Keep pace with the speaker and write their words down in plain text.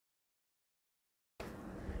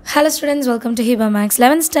Hello students, welcome to Hiba Max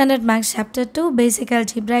 11th Standard Max Chapter 2 Basic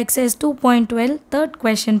Algebra Exercise 2.12 Third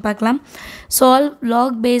question பார்க்கலாம். Solve log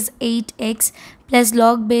base 8x plus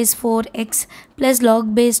log base 4x plus log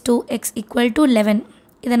base 2x equal to 11.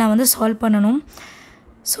 இதை நான் வந்து solve பண்ணணும்.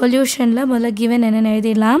 Solutionல முதல்ல given என்னன்னு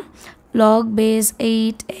எழுதிடலாம். Log base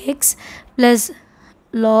 8x plus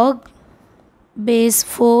log base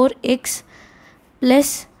 4x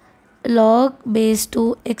plus log base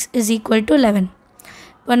 2x is equal to 11.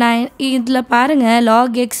 இப்போ நான் இதில் பாருங்கள்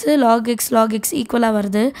log x ஈக்குவலாக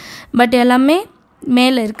வருது. பட் எல்லாமே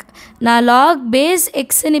மேலே இருக்குது. நான் log base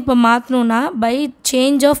xன்னு இப்போ மாற்றணுன்னா by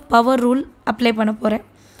change of power rule apply பண்ண போகிறேன்.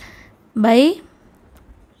 By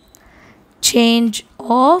change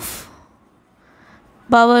of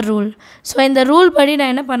power rule. So இந்த ரூல் படி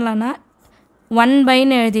நான் என்ன பண்ணலான்னா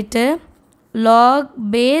 1/ன்னு எழுதிட்டு log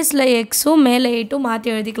பேஸில் எக்ஸும் மேலே 8ம்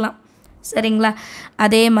மாற்றி எழுதிக்கலாம். சரிங்களா?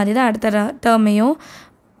 அதே மாதிரி தான் அடுத்த டேர்மையும்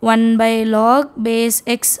 1 by log base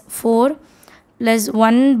x 4 plus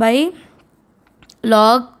 1 by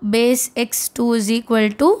log base x 2 is equal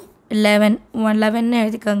to 11. 11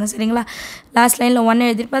 எழுதிக்கோங்க. சரிங்களா? லாஸ்ட் லைனில் 1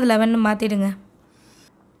 எழுதிருப்பேன், அது 11 மாற்றிடுங்க.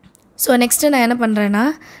 ஸோ நெக்ஸ்ட்டு நான் என்ன பண்ணுறேன்னா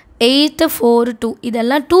 8 4 2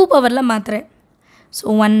 இதெல்லாம் 2 பவரில் மாற்றுறேன். So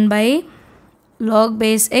 1 by log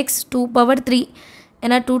base x 2 power 3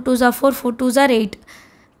 ஏன்னா 2 2s are 4 4 2s are 8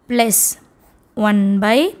 plus 1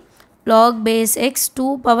 by log base x 2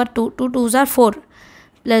 power 2 2 2s are 4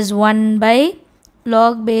 plus 1 by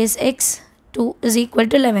log base x 2 is equal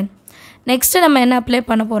to 11. next நம்ம என்ன அப்ளை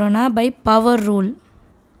பண்ண போகிறோன்னா by power rule.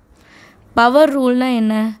 power rule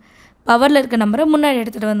என்ன? பவரில் இருக்க நம்பரை முன்னாடி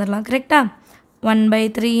எடுத்துகிட்டு வந்துடலாம். கரெக்டாக?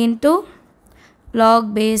 1/3 into log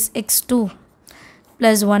base x2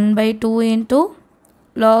 plus 1/2 into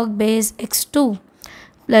log base x2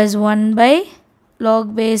 plus 1 by log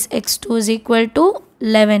base x2 is equal to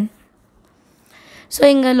 11. So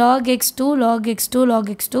இங்கே log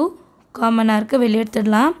x2 காமனாக இருக்குது, வெளியே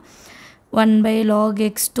எடுத்துடலாம். 1 by log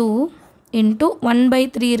x2 into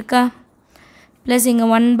 1/3 இருக்கா, ப்ளஸ் இங்கே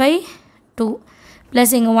 1/2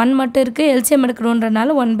 ப்ளஸ் இங்கே 1 மட்டும் இருக்குது, எல்சிஎம்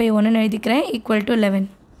எடுக்கணுன்றனால 1/1ன்னு எழுதிக்கிறேன், ஈக்குவல் டு 11.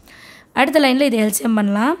 அடுத்த லைனில் இது எல்சிஎம்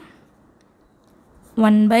பண்ணலாம்.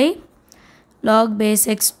 1 by log base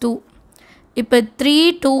x2. இப்போ 3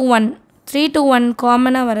 2 1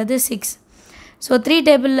 காமனாக வர்றது 6. ஸோ 3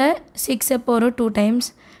 டேபிளில் 6 எப்போ வரும் 2 times,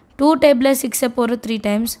 2 டேபிளில் 6 எப்போ வரும் 3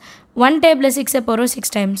 times, 1 டேபிளில் 6 எப்போ வரும் 6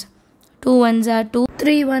 times. 2 1s are 2,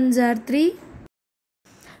 3 1s are 3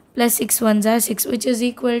 plus 6 1s are 6 which is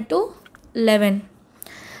equal to 11.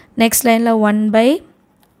 next லைனில் 1 by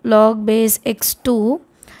log base x2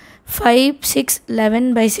 5 6 11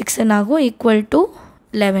 by 6 ஆகும், equal to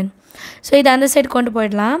 11. ஸோ இது அந்த சைடு கொண்டு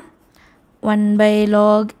போயிடலாம். 1 by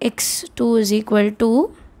log x2 is equal to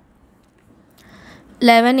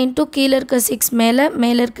 11 into கீழே இருக்க 6 மேலே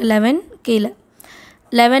இருக்க 11 கீழே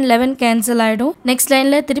 11 கேன்சல் ஆகிடும். நெக்ஸ்ட்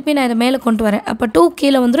லைனில் திருப்பி நான் இதை மேலே கொண்டு வரேன். அப்போ 2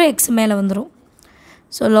 கீழே வந்துடும், x மேலே வந்துடும்.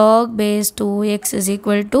 So log base 2x is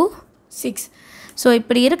equal to 6. So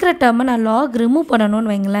இப்படி இருக்கிற டேர்மை நான் log ரிமூவ்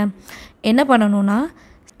பண்ணணும்னு வைங்களேன். என்ன பண்ணணும்னா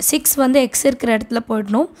 6 வந்து x இருக்கிற இடத்துல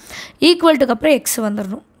போயிடணும், ஈக்குவல்ட்டுக்கு அப்புறம் x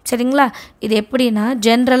வந்துடணும். சரிங்களா? இது எப்படின்னா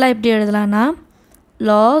ஜென்ரலாக எப்படி எழுதலான்னா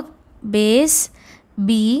log base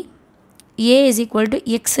b a is equal to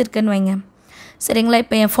x இருக்குன்னு வைங்க. சரிங்களா?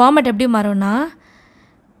 இப்போ என் ஃபார்மேட் எப்படி மாறும்னா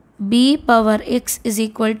b power x is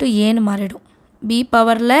equal to aன்னு மாறிடும். b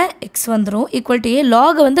பவரில் x வந்துடும், ஈக்குவல் டு a.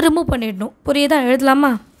 லாகை வந்து ரிமூவ் பண்ணிடணும். புரியுதா?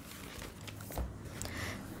 எழுதலாமா?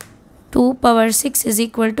 2 power 6 is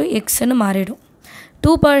equal to xன்னு மாறிடும்.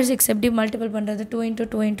 2 power 6 எப்படி மல்டிபிள் பண்ணுறது? 2 into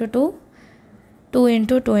 2 into 2 2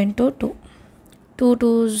 into 2 into 2 2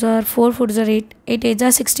 2s are 4 4s are 8 8 8s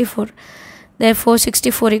are 64. therefore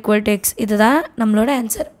 64 equal to x. இதுதான் நம்மளோட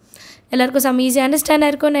ஆன்சர். எல்லாருக்கும் சம் ஈஸியாக அண்டர்ஸ்டாண்ட்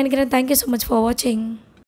ஆயிருக்கும்னு நினைக்கிறேன். தேங்க்யூ ஸோ மச் ஃபார் வாட்சிங்.